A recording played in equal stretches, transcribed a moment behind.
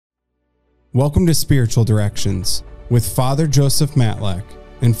Welcome to Spiritual Directions with Father Joseph Matlak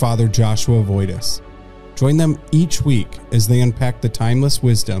and Father Joshua Voitus. Join them each week as they unpack the timeless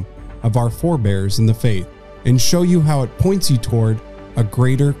wisdom of our forebears in the faith and show you how it points you toward a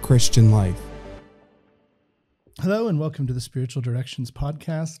greater Christian life. Hello and welcome to the Spiritual Directions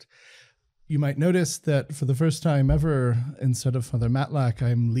podcast. You might notice that for the first time ever, instead of Father Matlak,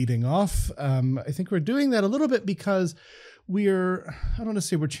 I'm leading off. I think we're doing that a little bit because I don't want to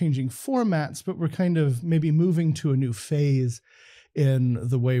say we're changing formats, but we're kind of maybe moving to a new phase in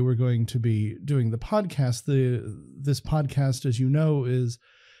the way we're going to be doing the podcast. This podcast, as you know, is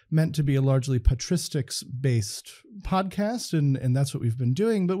meant to be a largely patristics-based podcast, and that's what we've been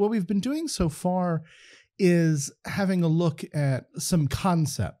doing. But what we've been doing so far is having a look at some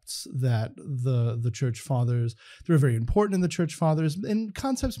concepts that the church fathers, that are very important in the church fathers, and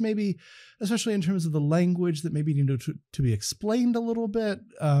concepts maybe, especially in terms of the language, that maybe need to be explained a little bit,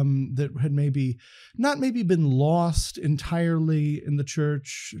 that had maybe not been lost entirely in the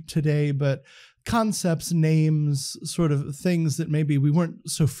church today, but concepts, names, sort of things that maybe we weren't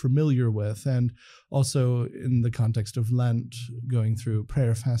so familiar with. And also in the context of Lent, going through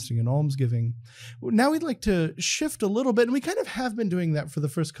prayer, fasting, and almsgiving. Now we'd like to shift a little bit, and we kind of have been doing that for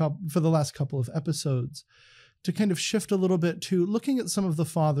the last couple of episodes, to kind of shift a little bit to looking at some of the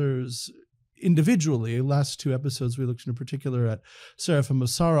fathers individually. Last two episodes, we looked in particular at Seraphim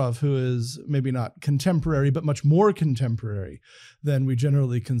Mosarov, who is maybe not contemporary, but much more contemporary than we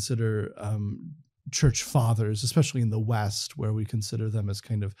generally consider church fathers, especially in the West, where we consider them as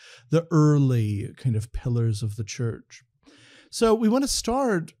kind of the early kind of pillars of the church. So we want to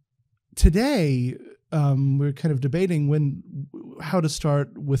start today. We're kind of debating how to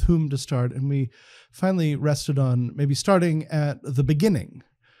start, with whom to start, and we finally rested on maybe starting at the beginning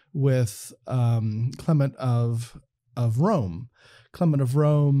with Clement of Rome. Clement of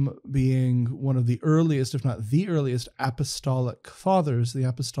Rome being one of the earliest, if not the earliest, apostolic fathers. The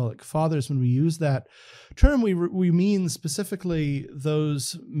apostolic fathers, when we use that term, we mean specifically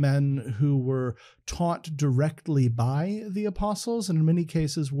those men who were taught directly by the apostles, and in many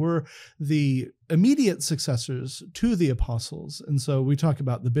cases were the immediate successors to the apostles. And so we talk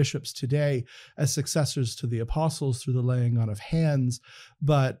about the bishops today as successors to the apostles through the laying on of hands,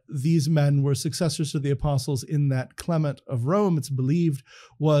 but these men were successors to the apostles in that Clement of Rome, it's believed,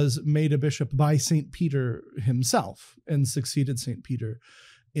 was made a bishop by St. Peter himself and succeeded St. Peter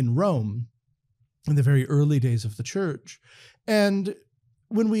in Rome in the very early days of the church. And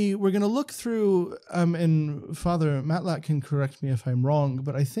when we're going to look through, and Father Matlak can correct me if I'm wrong,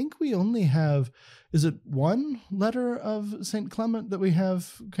 but I think we only have, is it one letter of St. Clement that we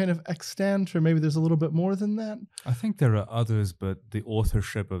have kind of extant, or maybe there's a little bit more than that? I think there are others, but the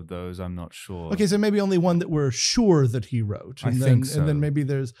authorship of those, I'm not sure. Okay, so maybe only one that we're sure that he wrote. I think so. And then maybe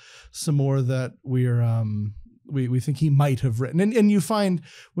there's some more that we think he might have written. And you find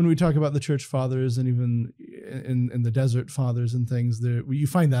when we talk about the church fathers and even in the desert fathers and things, you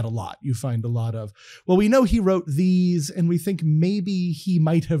find that a lot. You find a lot of, well, we know he wrote these, and we think maybe he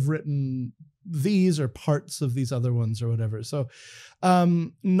might have written these or parts of these other ones or whatever. So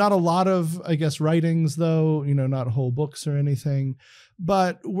not a lot of, I guess, writings, though, not whole books or anything.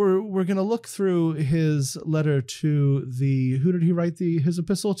 But we're going to look through his letter to who did he write his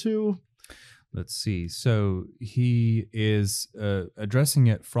epistle to? Let's see. So he is addressing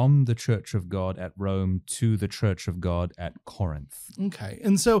it from the Church of God at Rome to the Church of God at Corinth. Okay.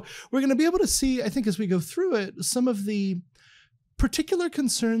 And so we're going to be able to see, I think, as we go through it, some of the particular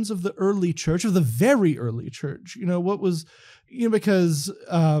concerns of the early church, of the very early church, because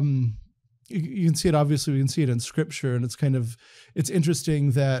you can see it, obviously, we can see it in scripture, and it's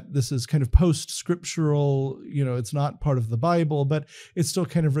interesting that this is kind of post-scriptural, it's not part of the Bible, but it still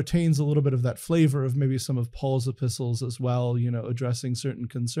kind of retains a little bit of that flavor of maybe some of Paul's epistles as well, addressing certain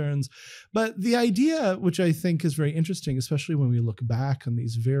concerns. But the idea, which I think is very interesting, especially when we look back on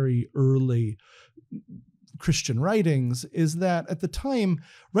these very early Christian writings, is that at the time,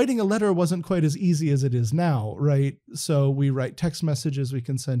 writing a letter wasn't quite as easy as it is now, right? So we write text messages, we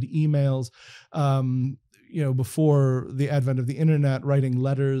can send emails. Before the advent of the internet, writing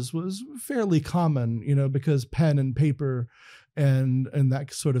letters was fairly common, because pen and paper and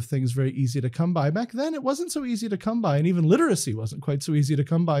that sort of thing is very easy to come by. Back then, it wasn't so easy to come by, and even literacy wasn't quite so easy to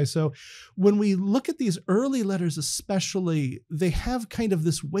come by. So when we look at these early letters especially, they have kind of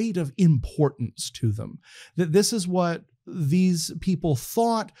this weight of importance to them, that this is what these people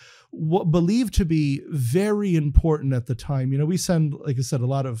thought, believed to be very important at the time. We send, like I said, a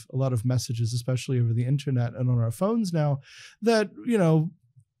lot of messages, especially over the internet and on our phones now, that,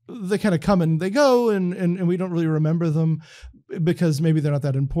 they kind of come and they go, and we don't really remember them. because maybe they're not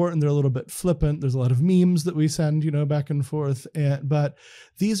that important. They're a little bit flippant. There's a lot of memes that we send, back and forth. But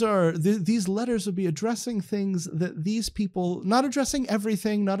these letters would be addressing things that these people, not addressing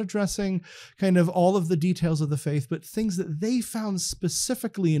everything, not addressing kind of all of the details of the faith, but things that they found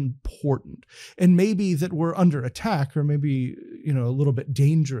specifically important and maybe that were under attack or maybe, a little bit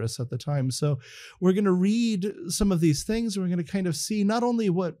dangerous at the time. So we're going to read some of these things. We're going to kind of see not only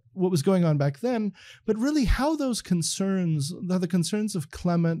what was going on back then, but really how those concerns, the concerns of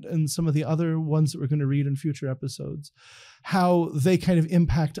Clement and some of the other ones that we're going to read in future episodes, how they kind of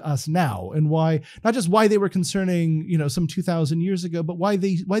impact us now, and why, not just why they were concerning, some 2,000 years ago, but why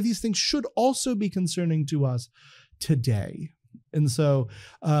these things should also be concerning to us today. And so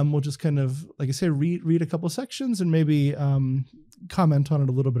we'll just kind of, like I say, read a couple sections and maybe comment on it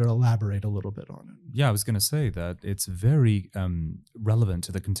a little bit or elaborate a little bit on it. Yeah, I was going to say that it's very relevant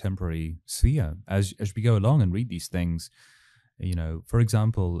to the contemporary sphere as we go along and read these things. For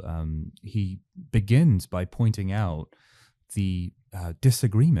example, he begins by pointing out the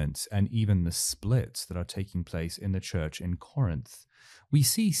disagreements and even the splits that are taking place in the church in Corinth. We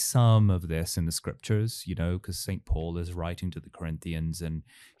see some of this in the scriptures, because St. Paul is writing to the Corinthians and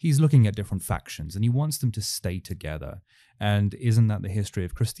he's looking at different factions and he wants them to stay together. And isn't that the history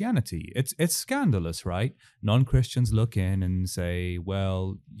of Christianity? It's scandalous, right? Non-Christians look in and say,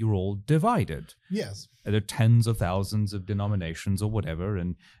 well, you're all divided. Yes. There are tens of thousands of denominations or whatever,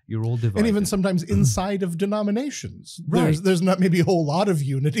 and you're all divided. And even sometimes inside of denominations. Right. There's not maybe a whole lot of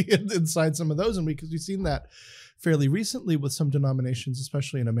unity inside some of those, and because we've seen that fairly recently with some denominations,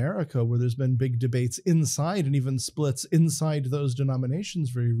 especially in America, where there's been big debates inside and even splits inside those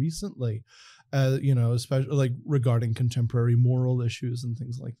denominations very recently, especially like regarding contemporary moral issues and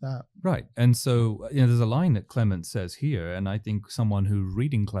things like that. Right. And so, there's a line that Clement says here, and I think someone who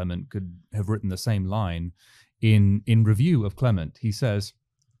reading Clement could have written the same line in review of Clement. He says,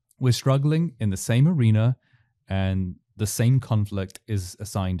 we're struggling in the same arena and the same conflict is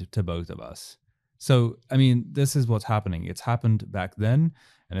assigned to both of us. So, this is what's happening. It's happened back then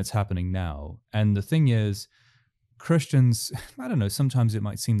and it's happening now. And the thing is, Christians, I don't know, sometimes it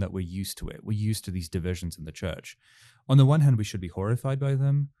might seem that we're used to it. We're used to these divisions in the church. On the one hand, we should be horrified by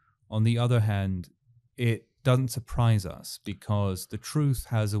them. On the other hand, it doesn't surprise us because the truth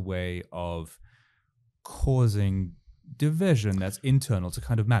has a way of causing division that's internal to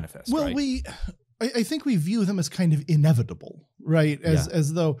kind of manifest. Well, right? I think we view them as kind of inevitable, right?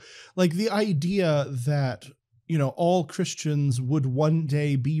 As though, like, the idea that, all Christians would one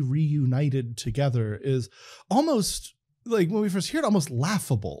day be reunited together is almost, like, when we first hear it, almost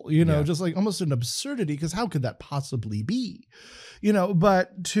laughable, just like almost an absurdity, because how could that possibly be?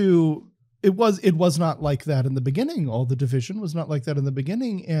 But it was not like that in the beginning. All the division was not like that in the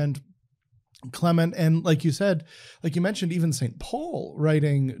beginning. And Clement, and like you said, like you mentioned, even St. Paul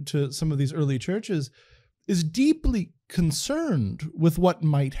writing to some of these early churches is deeply concerned with what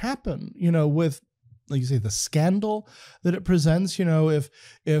might happen, with, like you say, the scandal that it presents.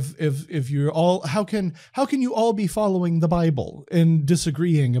 If you're all, how can you all be following the Bible and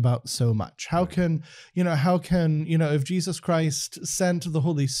disagreeing about so much? How can if Jesus Christ sent the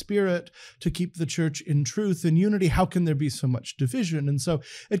Holy Spirit to keep the church in truth and unity, how can there be so much division? And so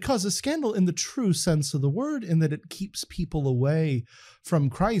it causes scandal in the true sense of the word, in that it keeps people away from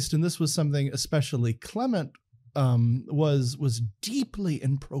Christ. And this was something especially Clement was deeply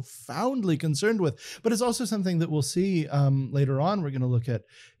and profoundly concerned with. But it's also something that we'll see later on. We're going to look at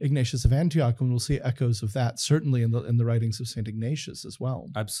Ignatius of Antioch, and we'll see echoes of that certainly in the writings of St. Ignatius as well.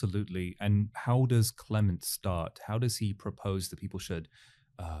 Absolutely. And how does Clement start? How does he propose that people should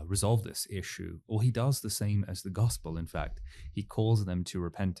resolve this issue? Well, he does the same as the gospel. In fact, he calls them to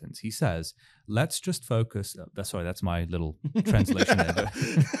repentance. He says, let's just focus. That's my little translation there.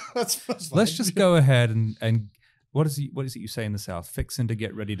 Let's just go ahead and what is it you say in the South? Fixing to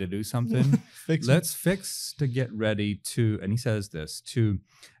get ready to do something. Let's fix to get ready to, and he says this, to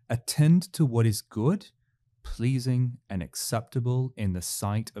attend to what is good, pleasing, and acceptable in the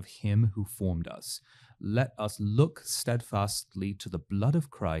sight of him who formed us. Let us look steadfastly to the blood of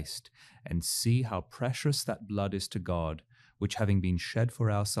Christ and see how precious that blood is to God, which, having been shed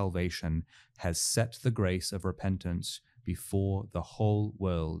for our salvation, has set the grace of repentance before the whole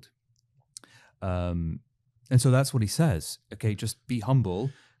world. And so that's what he says. Okay, just be humble,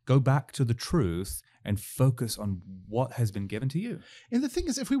 go back to the truth, and focus on what has been given to you. And the thing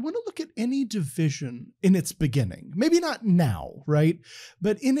is, if we want to look at any division in its beginning, maybe not now, right?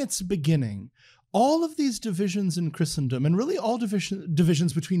 But in its beginning, all of these divisions in Christendom, and really all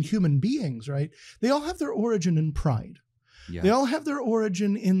divisions between human beings, right? They all have their origin in pride. Yeah. They all have their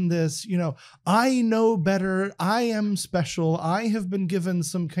origin in this, I know better, I am special, I have been given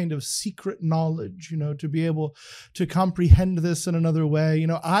some kind of secret knowledge, to be able to comprehend this in another way.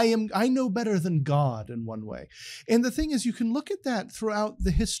 I know better than God in one way. And the thing is, you can look at that throughout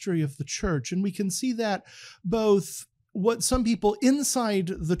the history of the church, and we can see that both what some people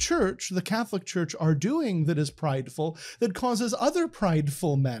inside the church, the Catholic Church, are doing that is prideful, that causes other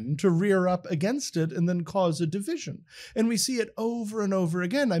prideful men to rear up against it and then cause a division. And we see it over and over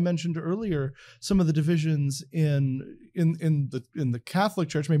again. I mentioned earlier some of the divisions in the Catholic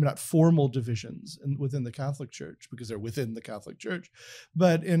Church, maybe not formal divisions within the Catholic Church because they're within the Catholic Church,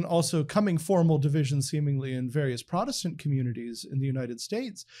 but in also coming formal divisions seemingly in various Protestant communities in the United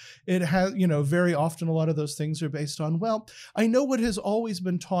States. It has, very often a lot of those things are based on, well, I know what has always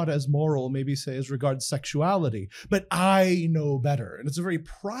been taught as moral, maybe say as regards sexuality, but I know better. And it's a very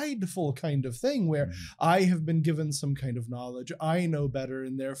prideful kind of thing where I have been given some kind of knowledge, I know better,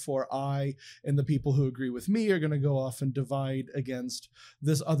 and therefore I and the people who agree with me are going to go off and divide against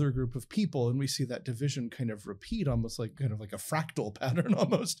this other group of people. And we see that division kind of repeat almost like kind of like a fractal pattern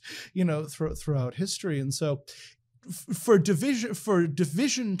almost, throughout history. And so for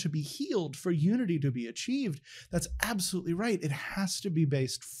division to be healed, for unity to be achieved, that's absolutely right. It has to be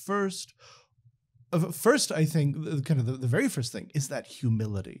based first, I think, kind of the very first thing is that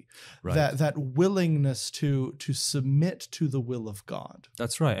humility, right. that willingness to submit to the will of God.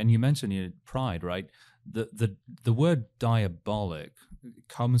 That's right. And you mentioned pride, right? The word diabolic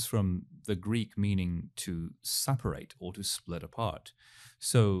comes from the Greek meaning to separate or to split apart.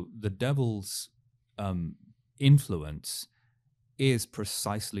 So the devil's influence is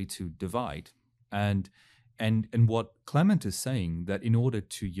precisely to divide. And what Clement is saying, that in order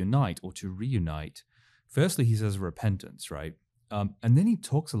to unite or to reunite, firstly he says repentance, right? And then he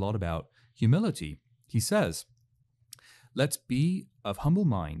talks a lot about humility. He says, let's be of humble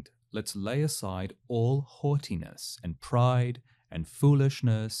mind, let's lay aside all haughtiness and pride and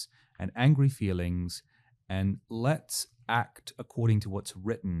foolishness and angry feelings, and let's act according to what's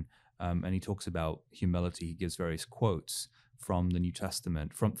written. And he talks about humility. He gives various quotes from the New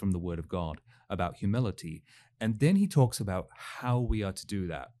Testament, from the Word of God about humility. And then he talks about how we are to do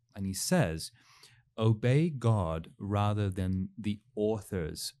that. And he says, obey God rather than the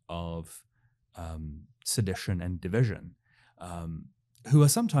authors of sedition and division, who are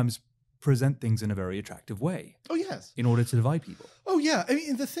sometimes present things in a very attractive way. Oh, yes. In order to divide people. Oh, yeah. I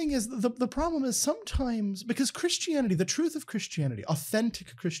mean, the thing is, the problem is sometimes, because Christianity, the truth of Christianity,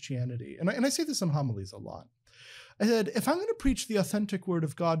 authentic Christianity, and I say this in homilies a lot, I said, if I'm going to preach the authentic word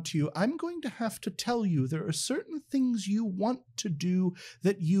of God to you, I'm going to have to tell you there are certain things you want to do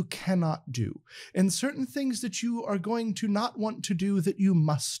that you cannot do, and certain things that you are going to not want to do that you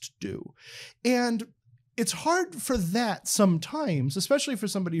must do. And it's hard for that sometimes, especially for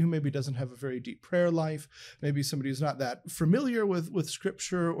somebody who maybe doesn't have a very deep prayer life, maybe somebody who's not that familiar with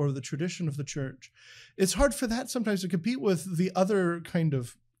scripture or the tradition of the church. It's hard for that sometimes to compete with the other kind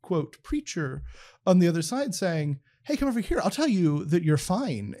of, quote, preacher on the other side saying, hey, come over here, I'll tell you that you're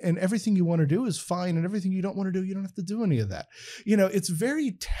fine, and everything you want to do is fine, and everything you don't want to do, you don't have to do any of that. It's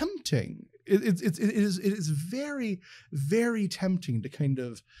very tempting. It is very, very tempting to kind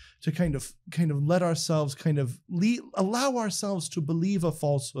of let ourselves allow ourselves to believe a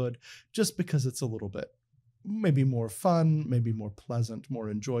falsehood just because it's a little bit maybe more fun, maybe more pleasant,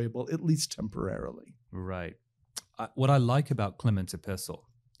 more enjoyable, at least temporarily. Right. What I like about Clement's epistle,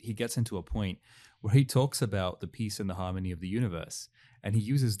 he gets into a point where he talks about the peace and the harmony of the universe. And he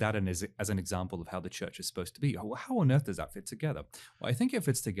uses that as an example of how the church is supposed to be. How on earth does that fit together? Well, I think it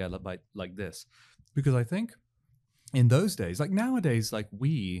fits together like this. Because I think in those days, like nowadays, like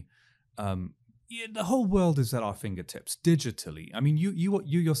we, the whole world is at our fingertips digitally. I mean, you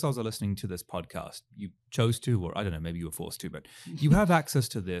yourselves are listening to this podcast. You chose to, or I don't know, maybe you were forced to, but you have access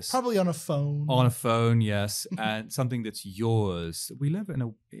to this. Probably on a phone. On a phone, yes, and something that's yours. We live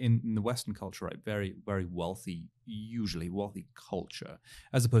in the Western culture, right? Very, very wealthy, usually wealthy culture,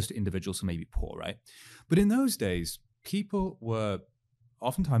 as opposed to individuals who may be poor, right? But in those days, people were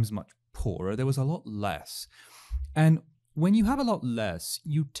oftentimes much poorer. There was a lot less, and when you have a lot less,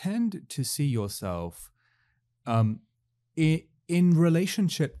 you tend to see yourself in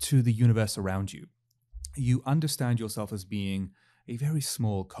relationship to the universe around you. You understand yourself as being a very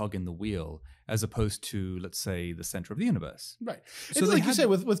small cog in the wheel, as opposed to, let's say, the center of the universe. Right. So And they like you had, say,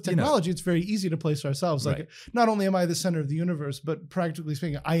 with technology, it's very easy to place ourselves. Like, Right. not only am I the center of the universe, but practically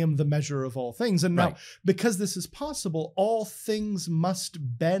speaking, I am the measure of all things. And now, Right. because this is possible, all things must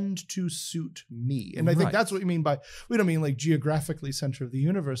bend to suit me. And I think Right. that's what we mean by, we don't mean like geographically center of the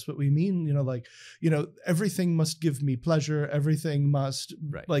universe, but we mean, everything must give me pleasure. Everything must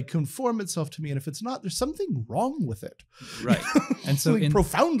Right. like conform itself to me. And if it's not, there's something wrong with it. Right. And so Something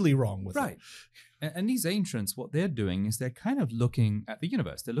profoundly wrong with right. it. And these ancients, what they're doing is they're kind of looking at the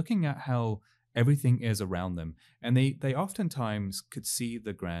universe. They're looking at how everything is around them. And they oftentimes could see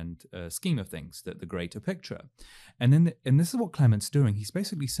the grand scheme of things, the greater picture. And this is what Clement's doing. He's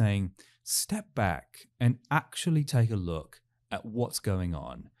basically saying, step back and actually take a look at what's going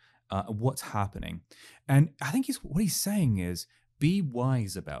on, what's happening. And I think what he's saying is, be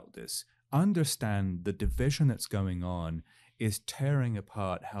wise about this. Understand the division that's going on is tearing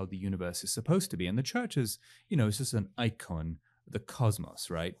apart how the universe is supposed to be. And the church is, it's just an icon, the cosmos,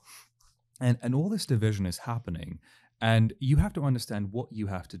 right? And all this division is happening. And you have to understand what you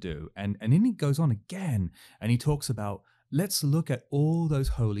have to do. And then he goes on again, and he talks about, let's look at all those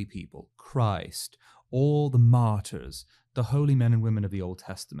holy people, Christ, all the martyrs, the holy men and women of the Old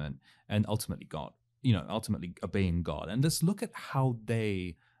Testament, and ultimately God, ultimately obeying God. And let's look at how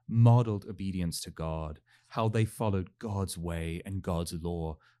they modeled obedience to God, how they followed God's way and God's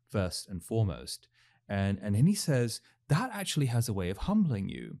law first and foremost. And then he says, that actually has a way of humbling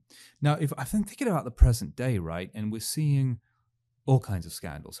you. Now, if I'm thinking about the present day, right, and we're seeing all kinds of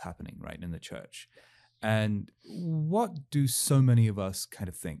scandals happening, right, in the church. And what do so many of us kind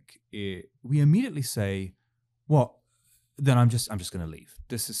of think? We immediately say, well, then I'm just going to leave.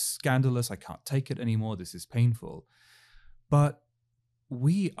 This is scandalous. I can't take it anymore. This is painful. But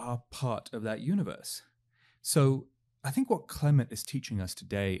we are part of that universe. So I think what Clement is teaching us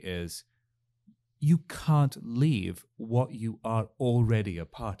today is you can't leave what you are already a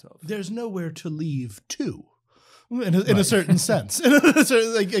part of. There's nowhere to leave to. In a certain sense.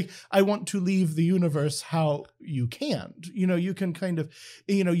 Like, I want to leave the universe how you can't. You can kind of,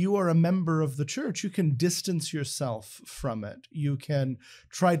 you are a member of the church. You can distance yourself from it. You can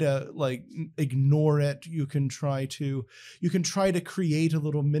try to like ignore it. You can try to create a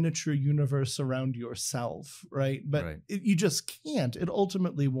little miniature universe around yourself, right? But Right. you just can't. It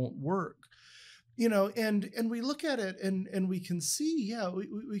ultimately won't work. And we look at it and we can see,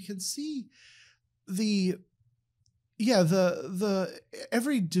 we can see the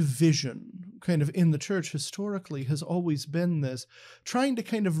every division kind of in the church historically has always been this trying to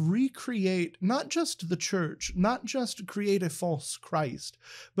kind of recreate not just the church, not just create a false Christ,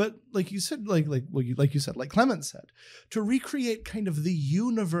 but like you said, like Clement said, to recreate kind of the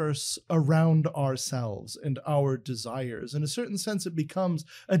universe around ourselves and our desires. In a certain sense, it becomes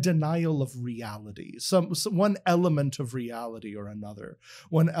a denial of reality, some one element of reality or another,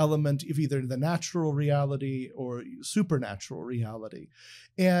 one element of either the natural reality or supernatural reality.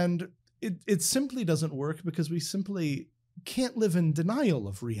 And it simply doesn't work because we simply can't live in denial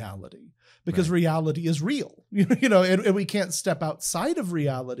of reality because Right. reality is real, and we can't step outside of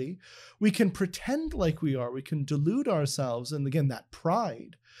reality. We can pretend like we are, we can delude ourselves. And again, the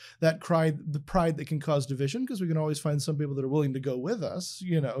pride that can cause division, because we can always find some people that are willing to go with us,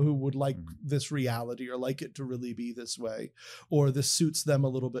 who would like this reality or like it to really be this way, or this suits them a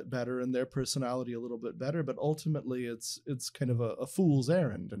little bit better and their personality a little bit better. But ultimately it's kind of a fool's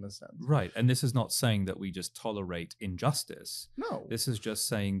errand in a sense. Right. And this is not saying that we just tolerate injustice. No. This is just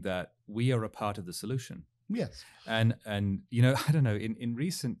saying that we are a part of the solution. Yes. And I don't know, in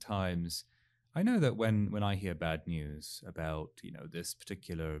recent times, I know that when I hear bad news about, this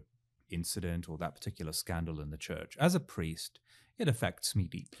particular incident or that particular scandal in the church, as a priest, it affects me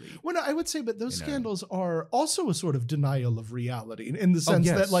deeply. Well, no, I would say, but those scandals are also a sort of denial of reality in the sense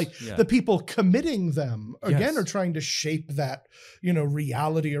that, like, the people committing them again are trying to shape that,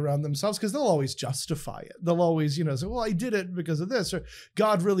 reality around themselves, because they'll always justify it. They'll always, say, well, I did it because of this, or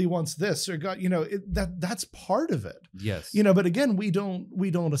God really wants this, or God, that's part of it. Yes. But again, we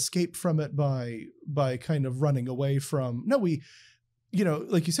don't escape from it by kind of running away from. No, we,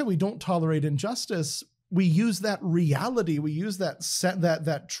 like you said, we don't tolerate injustice. We use that reality, we use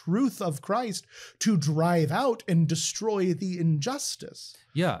that truth of Christ to drive out and destroy the injustice.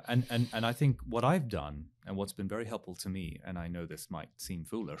 Yeah, and I think what I've done and what's been very helpful to me, and I know this might seem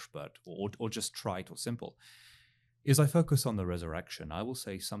foolish, but or just trite or simple, is I focus on the resurrection. I will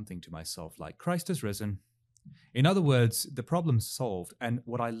say something to myself like, Christ is risen. In other words, the problem's solved. And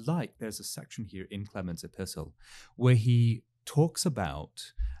what I like, there's a section here in Clement's epistle where he talks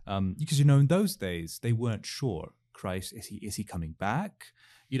about, because in those days they weren't sure Christ, is he coming back?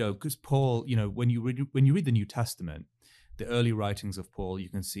 Because Paul, when you read the New Testament, the early writings of Paul, you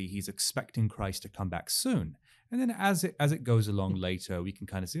can see he's expecting Christ to come back soon. And then as it goes along later, we can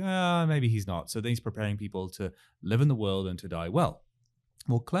kind of see, maybe he's not. So then he's preparing people to live in the world and to die well.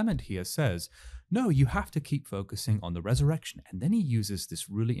 Well, Clement here says, no, you have to keep focusing on the resurrection. And then he uses this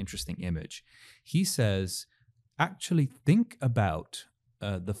really interesting image. He says, actually think about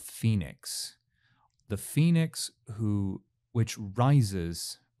the phoenix which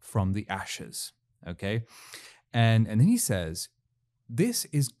rises from the ashes, okay? And then he says, this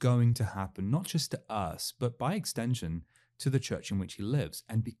is going to happen not just to us, but by extension to the church in which he lives.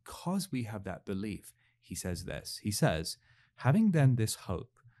 And because we have that belief, he says this. He says, having then this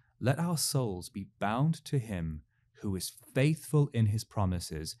hope, let our souls be bound to him who is faithful in his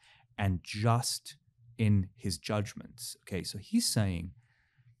promises and just in his judgments. Okay, so he's saying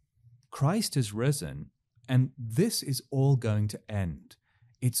Christ is risen, and this is all going to end.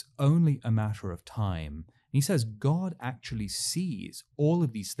 It's only a matter of time. And he says God actually sees all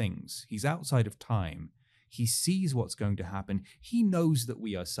of these things. He's outside of time. He sees what's going to happen. He knows that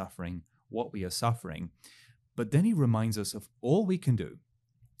we are suffering what we are suffering. But then he reminds us of all we can do.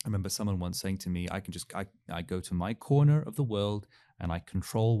 I remember someone once saying to me, I go to my corner of the world and I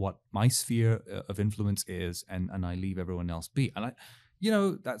control what my sphere of influence is, and I leave everyone else be. And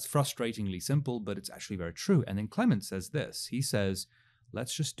that's frustratingly simple, but it's actually very true. And then Clement says this. He says,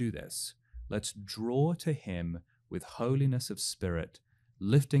 let's just do this. Let's draw to him with holiness of spirit,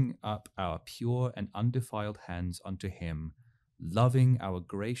 lifting up our pure and undefiled hands unto him, loving our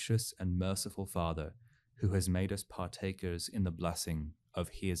gracious and merciful Father, who has made us partakers in the blessing of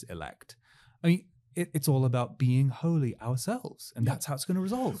his elect. I mean, it's all about being holy ourselves, and that's how it's going to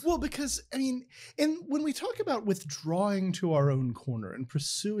resolve. Well, because, and when we talk about withdrawing to our own corner and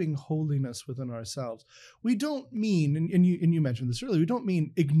pursuing holiness within ourselves, we don't mean, and you mentioned this earlier, we don't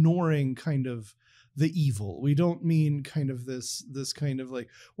mean ignoring kind of the evil. We don't mean kind of this kind of like,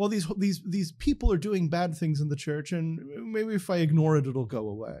 well, these people are doing bad things in the church, and maybe if I ignore it, it'll go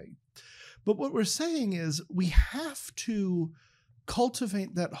away. But what we're saying is we have to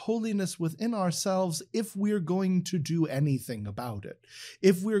cultivate that holiness within ourselves if we're going to do anything about it.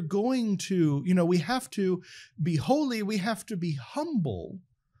 If we're going to, we have to be holy, we have to be humble,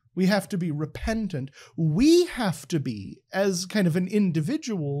 we have to be repentant, we have to be, as kind of an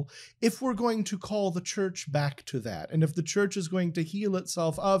individual, if we're going to call the church back to that. And if the church is going to heal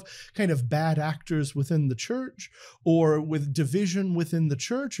itself of kind of bad actors within the church, or with division within the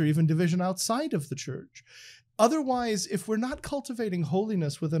church, or even division outside of the church. Otherwise, if we're not cultivating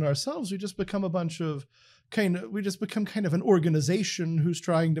holiness within ourselves, we just become kind of an organization who's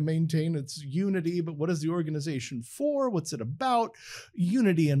trying to maintain its unity. But what is the organization for? What's it about?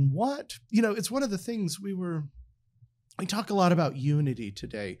 Unity in what? It's one of the things we talk a lot about unity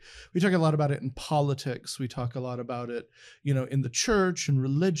today. We talk a lot about it in politics. We talk a lot about it, in the church and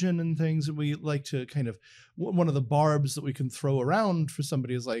religion and things. And we like to kind of, one of the barbs that we can throw around for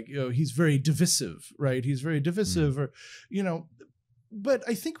somebody is like, he's very divisive, right? He's very divisive, or, but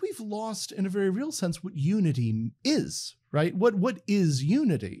I think we've lost in a very real sense what unity is, right? What is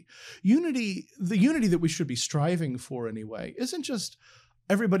unity? Unity, the unity that we should be striving for anyway, isn't just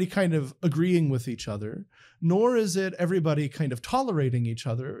everybody kind of agreeing with each other, nor is it everybody kind of tolerating each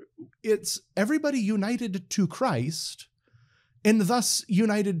other. It's everybody united to Christ and thus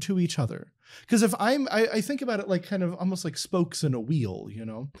united to each other. Because if I think about it like kind of almost like spokes in a wheel,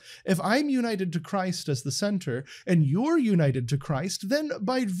 If I'm united to Christ as the center and you're united to Christ, then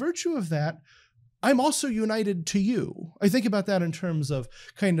by virtue of that, I'm also united to you. I think about that in terms of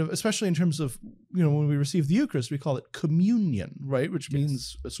kind of, especially in terms of, when we receive the Eucharist, we call it communion, right? Which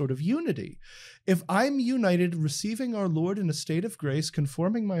means a sort of unity. If I'm united, receiving our Lord in a state of grace,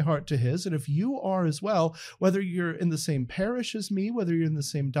 conforming my heart to his, and if you are as well, whether you're in the same parish as me, whether you're in the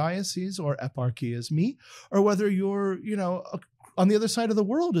same diocese or eparchy as me, or whether you're, on the other side of the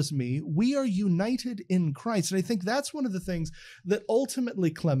world as me, we are united in Christ. And I think that's one of the things that ultimately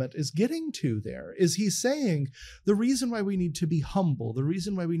Clement is getting to there, is he's saying the reason why we need to be humble, the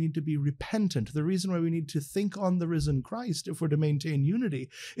reason why we need to be repentant, the reason why we need to think on the risen Christ if we're to maintain unity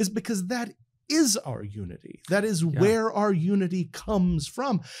is because that is our unity. That is where our unity comes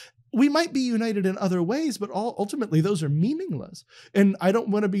from. We might be united in other ways, but ultimately those are meaningless. And I don't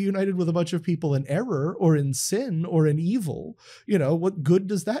want to be united with a bunch of people in error or in sin or in evil. What good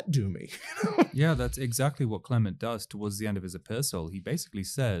does that do me? Yeah, that's exactly what Clement does towards the end of his epistle. He basically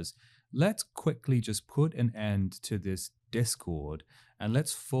says, let's quickly just put an end to this discord and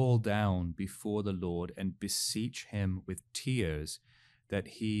let's fall down before the Lord and beseech him with tears that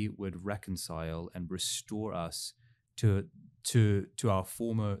he would reconcile and restore us to our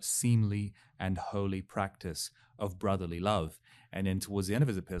former seemly and holy practice of brotherly love. And then towards the end of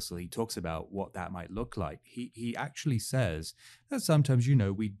his epistle, he talks about what that might look like. He actually says that sometimes,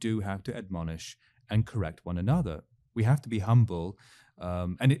 we do have to admonish and correct one another. We have to be humble.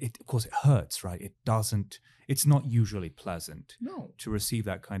 And it of course, it hurts, right? It's not usually pleasant to receive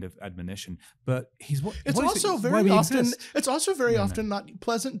that kind of admonition. But it's also very often not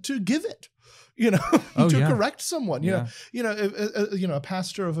pleasant to give it. Correct someone. A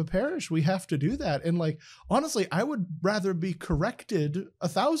pastor of a parish, we have to do that. And honestly, I would rather be corrected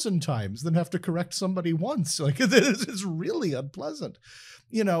 1,000 times than have to correct somebody once. It's really unpleasant,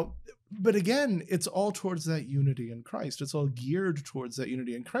 But again, it's all towards that unity in Christ. It's all geared towards that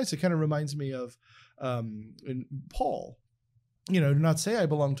unity in Christ. It kind of reminds me of in Paul. Do not say I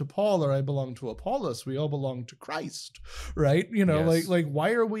belong to Paul or I belong to Apollos. We all belong to Christ, right? Yes.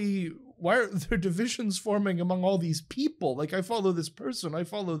 Why are there divisions forming among all these people? I follow this person,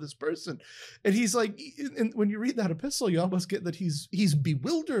 and he's and when you read that epistle, you almost get that he's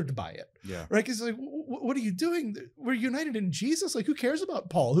bewildered by it, right? Because what are you doing? We're united in Jesus. Who cares about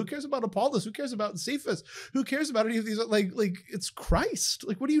Paul? Who cares about Apollos? Who cares about Cephas? Who cares about any of these? It's Christ.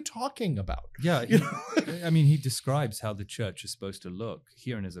 What are you talking about? Yeah, he describes how the church is supposed to look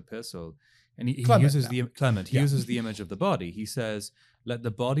here in his epistle. And he uses the image of the body. He says, let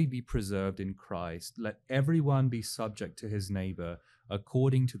the body be preserved in Christ. Let everyone be subject to his neighbor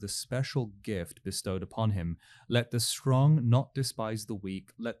according to the special gift bestowed upon him. Let the strong not despise the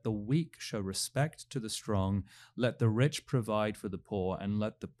weak. Let the weak show respect to the strong. Let the rich provide for the poor, and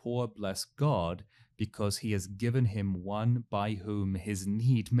let the poor bless God, because he has given him one by whom his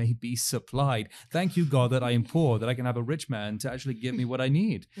need may be supplied. Thank you, God, that I am poor, that I can have a rich man to actually give me what I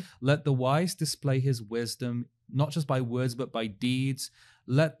need. Let the wise display his wisdom, not just by words, but by deeds.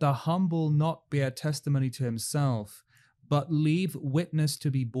 Let the humble not bear testimony to himself, but leave witness to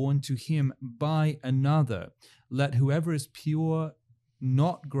be borne to him by another. Let whoever is pure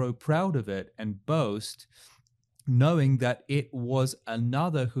not grow proud of it and boast, knowing that it was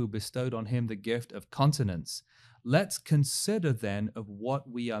another who bestowed on him the gift of continence. Let's consider then of what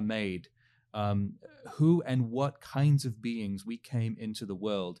we are made, who and what kinds of beings we came into the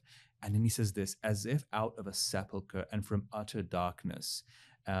world. And then he says this, as if out of a sepulchre and from utter darkness.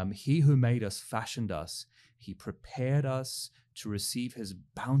 He who made us fashioned us. He prepared us to receive his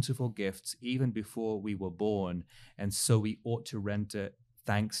bountiful gifts even before we were born. And so we ought to render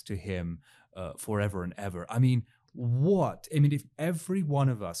thanks to him forever and ever. If every one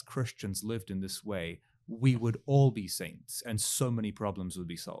of us Christians lived in this way, we would all be saints and so many problems would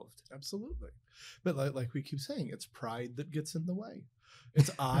be solved. Absolutely. But like we keep saying, it's pride that gets in the way. It's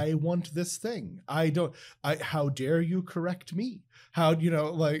I want this thing. How dare you correct me? It's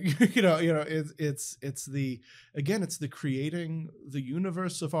the creating the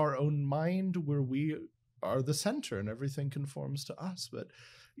universe of our own mind where we are the center and everything conforms to us. But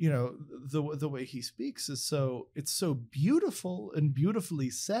the way he speaks is it's so beautiful and beautifully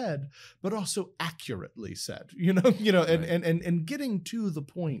said, but also accurately said, and getting to the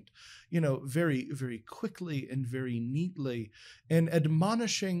point, very, very quickly and very neatly, and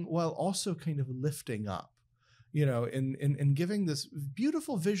admonishing while also kind of lifting up. And giving this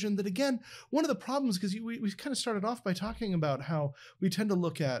beautiful vision that, again, one of the problems, because we kind of started off by talking about how we tend to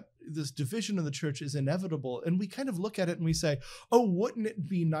look at this division in the church is inevitable. And we kind of look at it and we say, oh, wouldn't it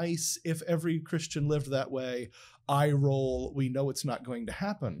be nice if every Christian lived that way? Eye roll, we know it's not going to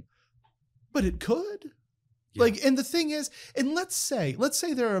happen. But it could. Yeah. And the thing is, and let's say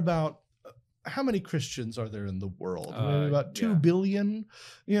there are about, how many Christians are there in the world? Maybe about 2 billion,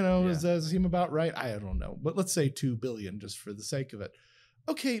 does that seem about right? I don't know, but let's say 2 billion just for the sake of it.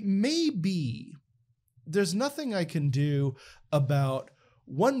 Okay, maybe there's nothing I can do about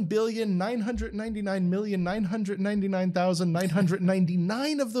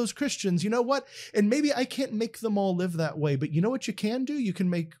 1,999,999,999 of those Christians. You know what? And maybe I can't make them all live that way, but you know what you can do?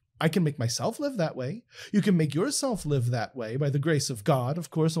 I can make myself live that way. You can make yourself live that way by the grace of God, of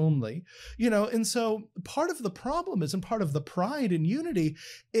course, only, and so part of the problem is, and part of the pride in unity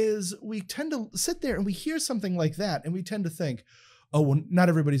is, we tend to sit there and we hear something like that and we tend to think, oh, well, not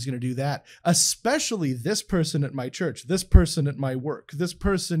everybody's going to do that, especially this person at my church, this person at my work, this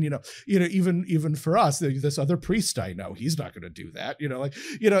person, even for us, this other priest I know, he's not going to do that,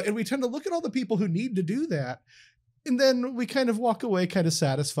 and we tend to look at all the people who need to do that. And then we kind of walk away kind of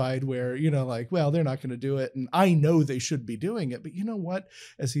satisfied where, well, they're not going to do it. And I know they should be doing it. But you know what?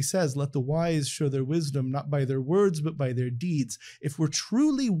 As he says, let the wise show their wisdom, not by their words, but by their deeds. If we're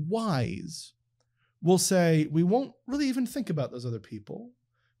truly wise, we'll say, we won't really even think about those other people,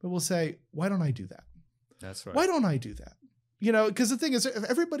 but we'll say, why don't I do that? That's right. Why don't I do that? You know, because the thing is, if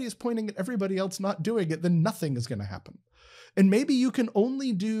everybody is pointing at everybody else not doing it, then nothing is going to happen. And maybe you can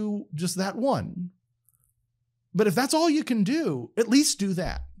only do just that one. But if that's all you can do, at least do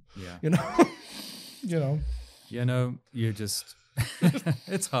that. Yeah. You know? You know? You know, you're just...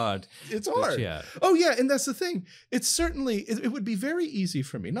 it's hard. It's hard. Yeah. Oh, yeah. And that's the thing. It's certainly, it would be very easy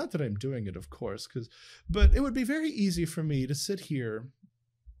for me, not that I'm doing it, of course, but it would be very easy for me to sit here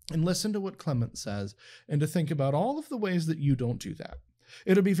and listen to what Clement says and to think about all of the ways that you don't do that.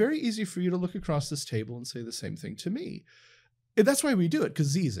 It'll be very easy for you to look across this table and say the same thing to me. And that's why we do it,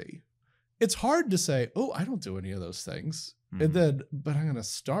 because it's easy. It's hard to say, oh, I don't do any of those things. Mm-hmm. And then, but I'm going to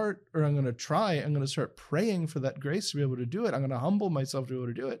start, or I'm going to try, I'm going to start praying for that grace to be able to do it. I'm going to humble myself to be able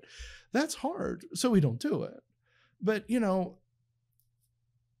to do it. That's hard. So we don't do it. But, you know,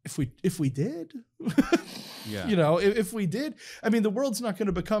 if we did, yeah. You know, if we did, I mean, the world's not going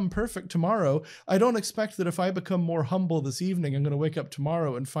to become perfect tomorrow. I don't expect that if I become more humble this evening, I'm going to wake up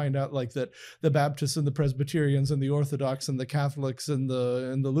tomorrow and find out like that the Baptists and the Presbyterians and the Orthodox and the Catholics and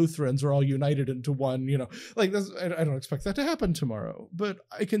the Lutherans are all united into one, you know, like this. I don't expect that to happen tomorrow, but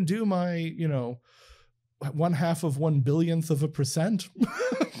I can do my, you know, 1/2 of 1/1000%.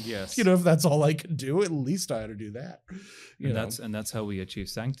 Yes. You know, if that's all I can do, at least I ought to do that. And that's how we achieve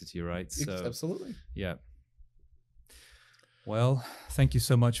sanctity, right? So absolutely. Yeah. Well, thank you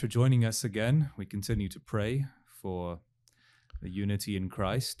so much for joining us again. We continue to pray for the unity in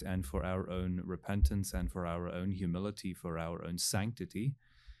Christ and for our own repentance and for our own humility, for our own sanctity,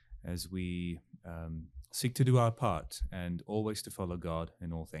 as we seek to do our part and always to follow God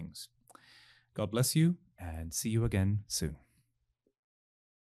in all things. God bless you, and see you again soon.